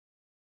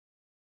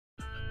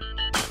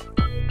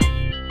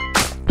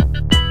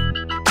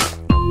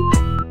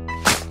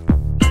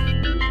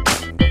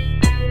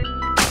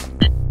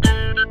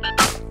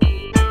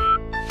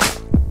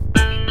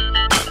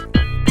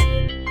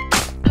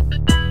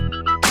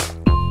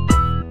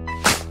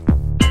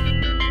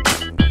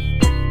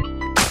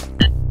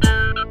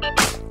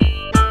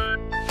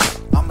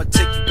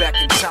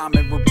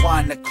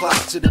the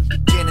clock to the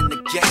beginning, the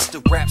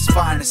gangster rap's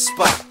finest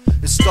spot.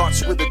 It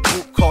starts with a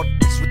group called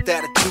with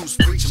attitudes,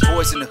 preaching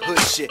boys in the hood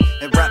shit,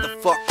 and rather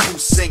fuck you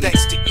singing.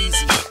 Thanks to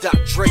Easy, Doc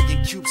Dre,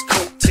 and Cube's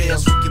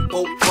coattails, we can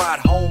both ride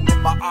home in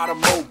my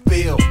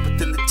automobile. But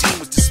then the team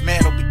was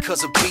dismantled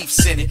because of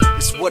beefs in it.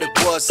 It's what it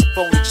was, if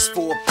only just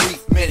for a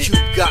brief minute.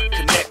 Cube got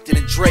connected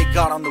and Dre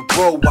got on the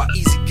road, while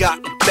Easy got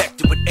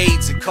infected with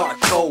AIDS and caught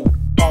a cold.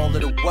 All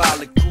of the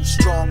while it grew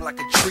strong like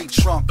a tree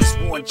trunk. As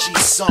Warren G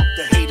sunk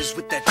the haters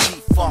with that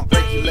G-funk.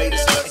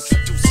 Regulators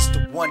introduced us to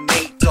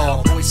 1-8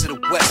 dog, voice of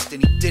the West,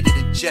 and he did it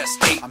in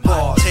just 8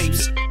 bars.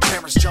 Tapes,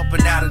 cameras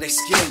jumping out of their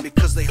skin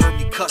because they heard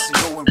me cussing,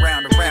 going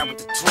round and round with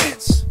the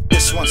twins.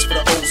 This one's for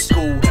the old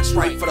school, that's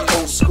right, for the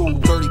old school.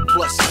 30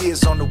 plus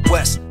years on the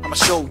West, I'ma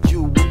show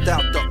you.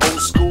 Without the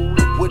old school,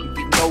 it wouldn't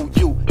be no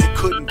you. It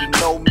couldn't be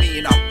no me,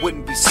 and I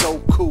wouldn't be so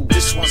cool.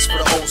 This one's for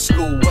the old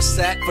school. What's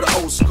that? For the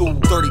old school.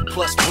 30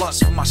 plus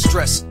blunts for my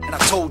stress. And I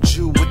told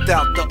you,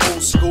 without the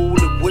old school,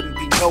 it wouldn't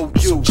be no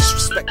you. So just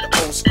respect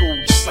the old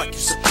school, just like you're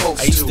supposed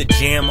to. I used to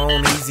jam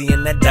on Easy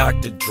and that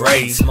Dr.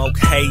 Dre. Smoke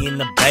hay in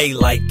the bay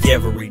like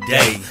every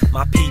day.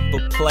 My people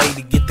play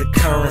to get the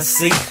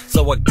currency,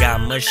 so I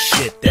got much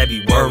shit that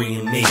be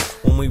worrying me.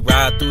 When we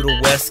ride through the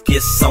West,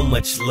 get so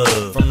much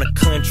love. From the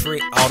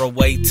country all the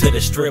way to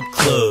the strip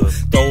club.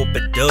 Throw up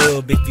a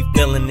dub if you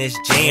feeling this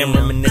jam.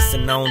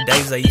 Reminiscing on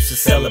days I used to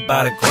sell it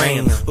by the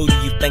gram. Who do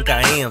you think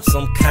I am?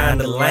 Some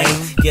kinda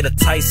lame? Get a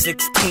tight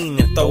 16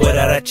 and throw it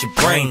out at your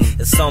brain.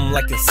 It's something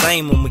like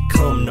insane when we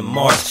come to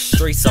March.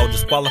 Street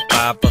soldiers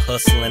qualified for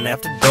hustling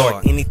after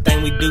dark.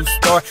 Anything we do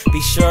start,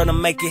 be sure to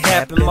make it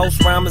happen.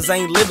 Most rhymers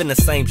ain't living the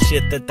same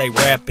shit that they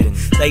rapping.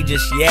 They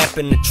just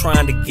yapping and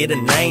trying to get a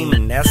name,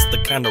 and that's the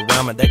kind of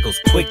rhyming that goes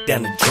quick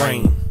down the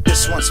drain.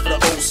 This one's for the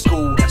old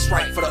school, that's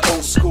right, for the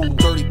old school.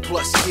 30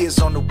 plus years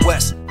on the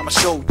West, I'ma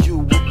show you.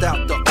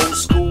 Without the old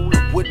school,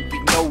 it wouldn't be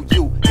no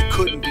you. It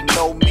couldn't be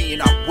no me,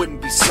 and I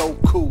wouldn't be so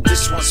cool.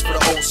 This one's for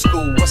the old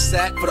school. What's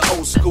that? For the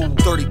old school.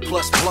 30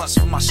 plus blunts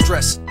for my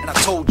stress. And I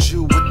told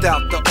you,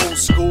 without the old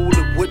school,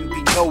 it wouldn't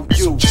be no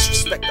you. So just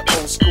respect the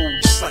old school,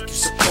 just like you're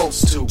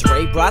supposed to.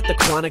 Dre brought the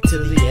chronic to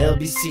the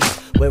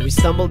LBC, where we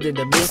stumbled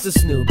into Mr.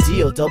 Snoop,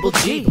 D.O.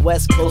 G. The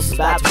West Coast is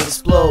about to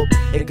explode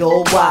and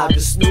go wild,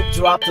 cause Snoop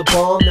dropped a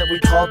bomb that we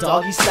call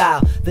Doggy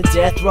Style. The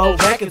Death Row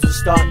Records was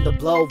starting to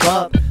blow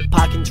up.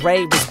 Pac and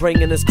Dre was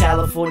bringing us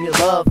California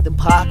love. Then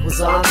Pac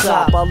was on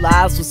top, our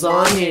lives was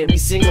on him. He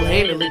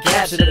single-handedly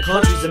captured the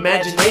country's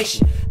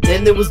imagination.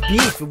 Then there was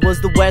beef, it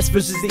was the West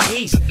versus the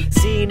East.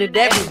 Seeing it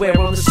everywhere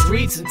on the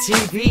streets and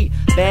TV.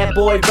 Bad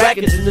Boy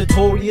Records and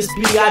Notorious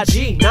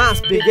B.I.G.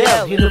 Nas, Big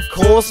L, and of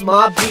course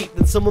my beat.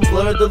 Then someone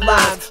blurred the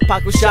lines.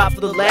 Pac was shot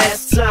for the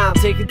last time,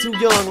 taken too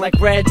young like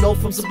Red Note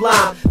from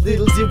Sublime.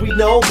 Little did we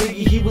know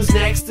Biggie, he was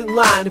next in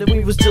line, and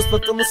we was just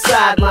left on the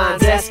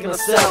sidelines asking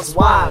ourselves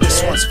why, man.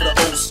 This one's for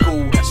the old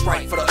school, that's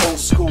right, for the old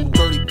school.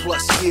 30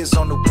 plus years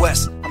on the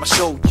West, I'ma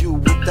show you.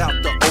 Without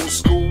the old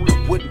school,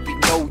 it wouldn't be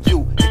no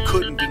you. It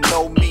couldn't be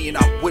no me, and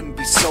I wouldn't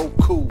be so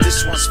cool.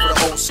 This one's for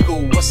the old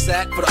school. What's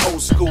that? For the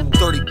old school.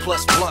 30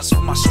 plus blunts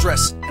for my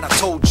stress. And I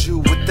told you,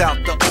 without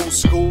the old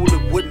school,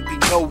 it wouldn't be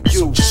no you.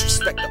 So just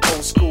respect the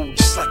old school,